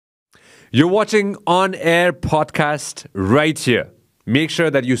You're watching On Air podcast right here. Make sure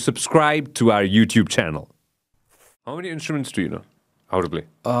that you subscribe to our YouTube channel. How many instruments do you know how to play?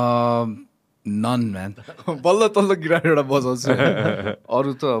 None, man. बल्ल तल्ल guitar एउटा बजाउँछु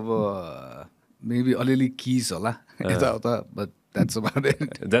अरू त अब maybe अलिअलि keys होला यताउता but that's about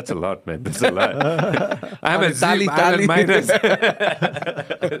it. That's a lot, man. That's a lot. I'm a tali minus.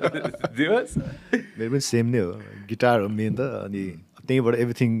 Diwas? मेरो पनि सेम नै हो गिटार हो मेन त अनि त्यहीँबाट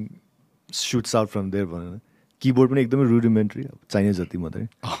everything suites out from there भनौँ न किबोर्ड पनि एकदमै रुडिमेन्ट्री चाहिने जति मात्रै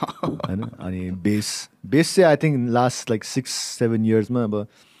होइन अनि बेस चाहिँ आई थिङ्क लास्ट लाइक 6-7 इयर्समा अब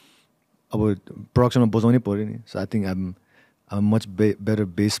प्रडक्सनमा बजाउनै पऱ्यो नि so I think I'm much better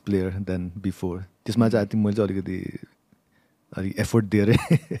base player then before त्यसमा चाहिँ आई थिङ्क मैले चाहिँ अलिक एफोर्ट दिएरै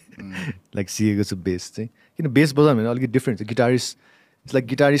लाइक सिकेको छु बेस चाहिँ किन बेस बजाउनु भने अलिकति डिफ्रेन्ट छ गिटारिस्ट इट्स लाइक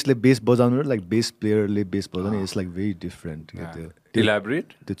गिटारिस्टले बेस बजाउनु र लाइक बेस प्लेयरले बेस बजाउनु it's like very different elaborate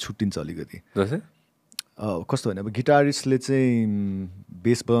त्यो छुट्टिन्छ अलिकति कस्तो भने अब गिटारिस्टले चाहिँ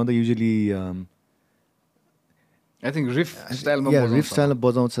बेस बजाउँदा युजली आई थिङ्क रिफ स्टाइलमा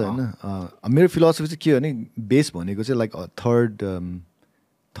बजाउँछ होइन मेरो फिलोसफी चाहिँ के हो भने बेस भनेको चाहिँ लाइक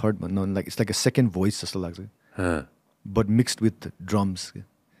थर्ड भन्नु like it's like a second voice जस्तो लाग्छ but mixed with drums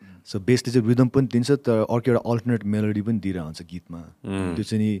so बेसले चाहिँ रिदम पनि दिन्छ तर अर्को एउटा अल्टरनेट मेलोडी पनि दिएर हुन्छ गीतमा त्यो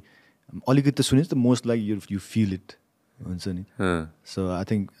चाहिँ नि अलिकति त सुनिन्छ त most like you feel it हुन्छ नि सो आई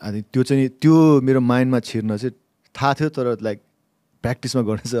थिङ्क त्यो चाहिँ त्यो मेरो माइन्डमा छिर्न चाहिँ थाहा थियो तर लाइक प्र्याक्टिसमा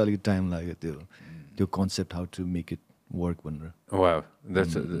गर्न चाहिँ अलिकति टाइम लाग्यो त्यो concept how to make it work भनेर Wow,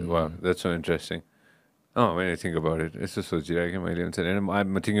 that's so interesting. Oh, when I think about it, it's just so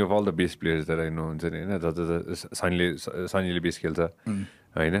I'm thinking of all the bass players that I know. Sanjayले bass खेल्छ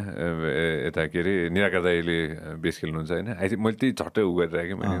हैन यता के अरे निराकार दाइले बेस खेल्नुहुन्छ हैन आई थिंक मैले त्यही झट्टै उ गरेर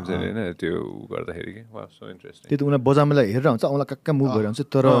के मैले हुन्छ हैन त्यो उ गर्दाखेरि के वाह सो इन्ट्रेस्टिङ त्यो त उनीलाई बजाउनलाई हेरेर हुन्छ औँला कक्का मुभ गरेर हुन्छ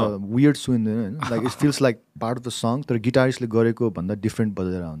तर वियर्ड सुन्दैन हैन like it feels like part of the song तर गिटारिस्टले गरेको भन्दा डिफरेन्ट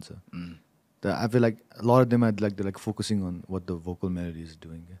बजाएर हुन्छ त I feel like lot of them are like focusing on what the vocal melody is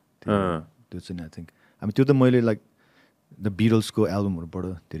doing त्यो चाहिँ आई थिंक हामी त्यो त मैले लाइक द बिटल्सको एल्बमहरुबाट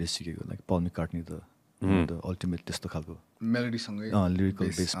धेरै सिकेको लाइक पल मैकार्टनी the ultimate त्यस्तो खालको मेलोडी सँगै lyrical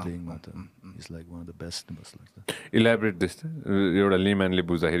bass playing मा त is like one of the best was like that. Elaborate this एउटा laymanले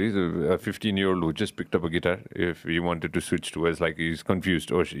बुझ्दाखेरि a 15-year-old who just picked up a guitar if he wanted to switch towards like he's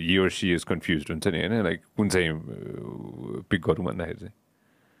confused or he or she is confused हुन्छ नि हैन like कुन चाहिँ pick गरौँ भन्दाखेरि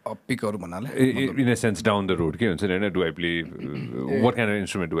चाहिँ पिक गरौँ भन्नाले in a sense down the road के हुन्छ नि हैन do I play what kind of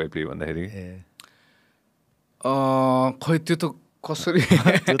instrument do I play भन्दाखेरि खै त्यो त कसरी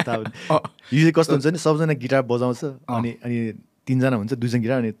युजली कस्तो हुन्छ नि सबजना गिटार बजाउँछ अनि तीनजना हुन्छ दुईजना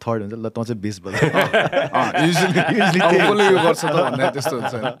गिटार अनि थर्ड हुन्छ ल तँ चाहिँ बेस बजाउँछ त्यस्तो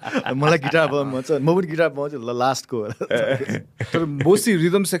हुन्छ मलाई गिटार बजाउनु मन छ म पनि गिटार बजाउँछु ल लास्टको तर मोस्टली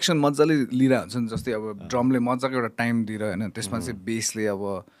रिदम सेक्सन मजाले लिइरहेको हुन्छ नि जस्तै अब ड्रमले मजाको एउटा टाइम दिएर होइन त्यसमा चाहिँ बेसले अब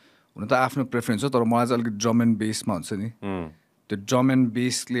हुन त आफ्नो प्रेफरेन्स हो तर मलाई चाहिँ अलिकति ड्रम एन्ड बेसमा हुन्छ नि त्यो ड्रम एन्ड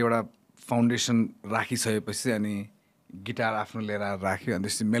बेसले एउटा फाउन्डेसन राखिसकेपछि अनि गिटार आफ्नो लिएर राख्यो अनि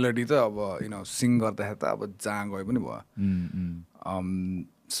त्यसपछि मेलोडी त अब सिङ गर्दाखेरि त अब जहाँ गए पनि भयो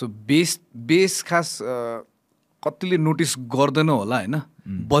सो बेस खास कतिले नोटिस गर्दैन होला होइन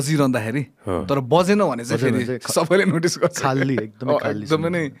बजिरहँदाखेरि तर बजेन भने चाहिँ फेरि सबैले नोटिस गर्छ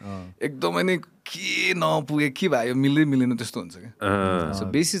एकदमै नै के नपुगे के भयो मिल्दैन त्यस्तो हुन्छ क्या सो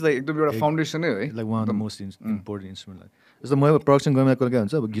बेस इज लाइक एकदम एउटा फाउन्डेसनै हो है like one of the most important instrument like जस्तो म प्रडक्सन गर्दा के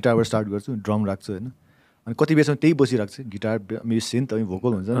हुन्छ अब गिटारबाट स्टार्ट गर्छु ड्रम राख्छु होइन अनि कति बेसमा त्यही बसिरहेको छ गिटार मेरो सिन्थ अनि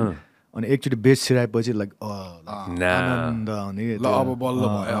भोकल हुन्छ अनि एकचोटि बेस छिराएपछि लाइक आनन्द आउने अब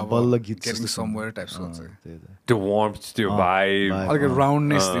बल्ल गीत त्यो वार्म्थ त्यो भाइब अलिकति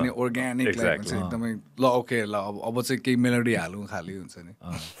राउन्डनेस दिने अर्ग्यानिक एकदमै ल ओके ल अब चाहिँ केही मेलोडी हालौँ खाली हुन्छ नि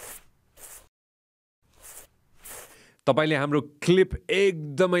तपाईले हाम्रो क्लिप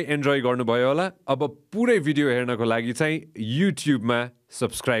एकदमै एन्जोय गर्नुभयो होला अब पुरै भिडियो हेर्नको लागि चाहिँ युट्युबमा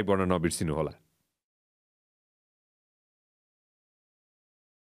सब्स्क्राइब गर्न नबिर्सिनु होला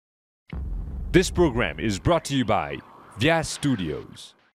This program is brought to you by Vyas Studios.